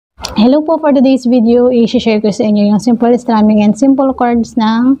Hello po, for today's video, i-share ko sa inyo yung simple strumming and simple chords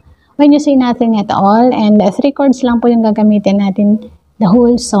ng When You Say Nothing at All, and 3 chords lang po yung gagamitin natin the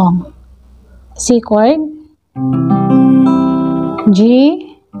whole song. C chord, G,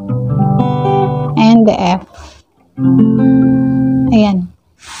 and the F. Ayan.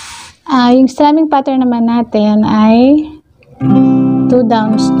 Yung strumming pattern naman natin ay 2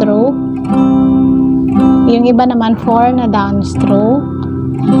 downstroke. Yung iba naman 4 na downstroke.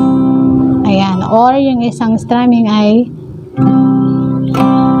 Ayan. Or yung isang strumming ay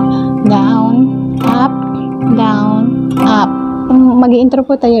down, up, down, up. Kung mag-i-intro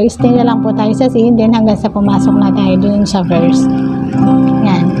po tayo, stay na lang po tayo sa C, then hanggang sa pumasok na tayo dun sa verse.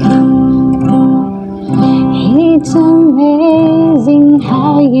 Ayan. It's amazing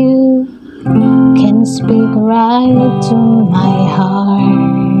how you can speak right to my heart.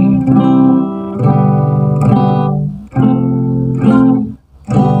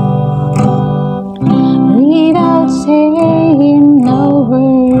 Without saying no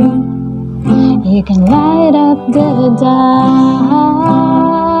word, you can light up the dark.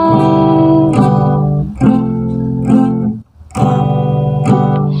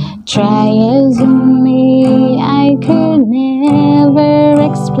 Try as me, I could never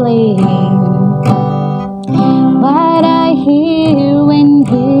explain what I hear when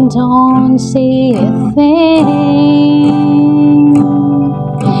you don't say a thing.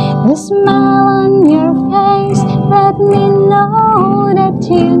 The smile on your face let me know that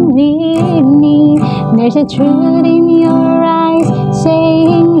you need me. There's a truth in your eyes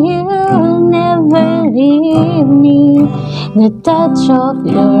saying you'll never leave me. The touch of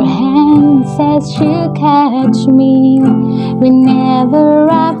your hand says you catch me whenever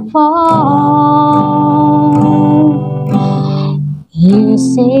I fall. You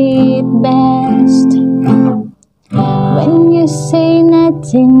say it best when you say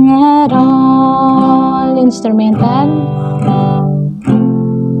nothing at all. Instrumental.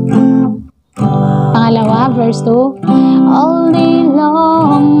 Pangalawa, verse 2. All day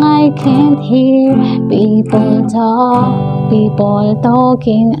long I can't hear people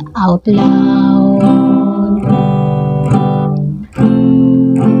talking out loud.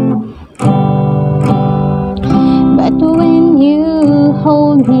 But when you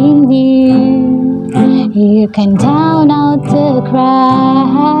hold me near, you can drown out the crowd.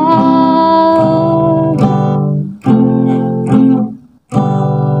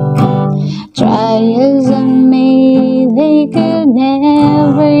 Try as I may, they could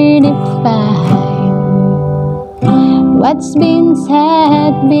never define what's been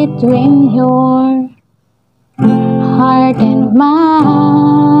said between your heart and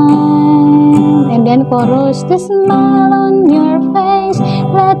mine. And then chorus, the smile on your face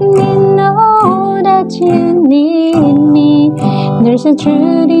let me know that you need me. There's a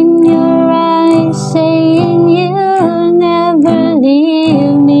truth in your eyes saying you'll never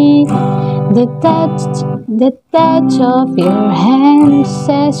leave me. The touch of your hand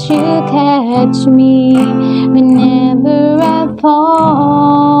says you catch me whenever I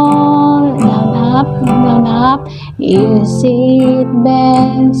fall. Down, up, you say it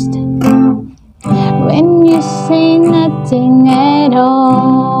best when you say nothing at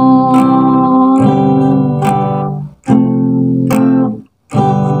all.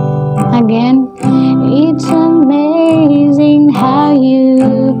 Again, it's amazing how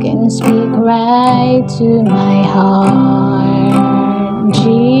you can speak right to my heart.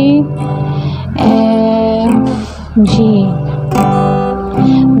 G, F, G.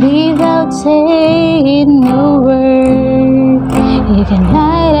 Without saying no word, you can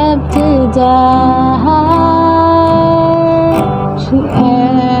light up the dark. G,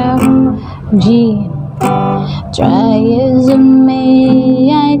 F, G. Try as I may,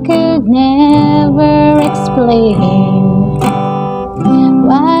 I could never explain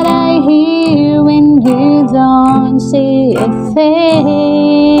what I hear when you don't say a thing.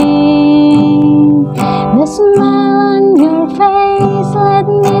 The smile on your face let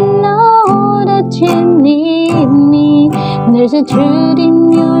me know that you need me. There's a truth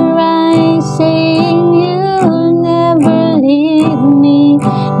in your eyes saying you'll never leave me.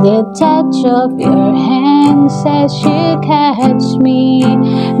 The touch of your hand says you catch me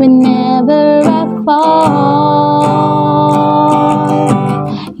whenever I fall.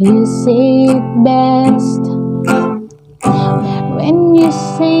 You say it best when you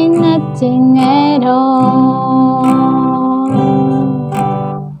say nothing at all.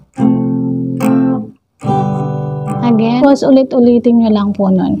 Again, pause ulit-ulitin nyo lang po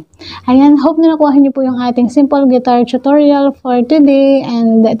nun. Ayan, hope na nakuha nyo po yung ating simple guitar tutorial for today,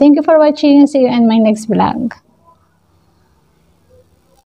 and thank you for watching. See you in my next vlog.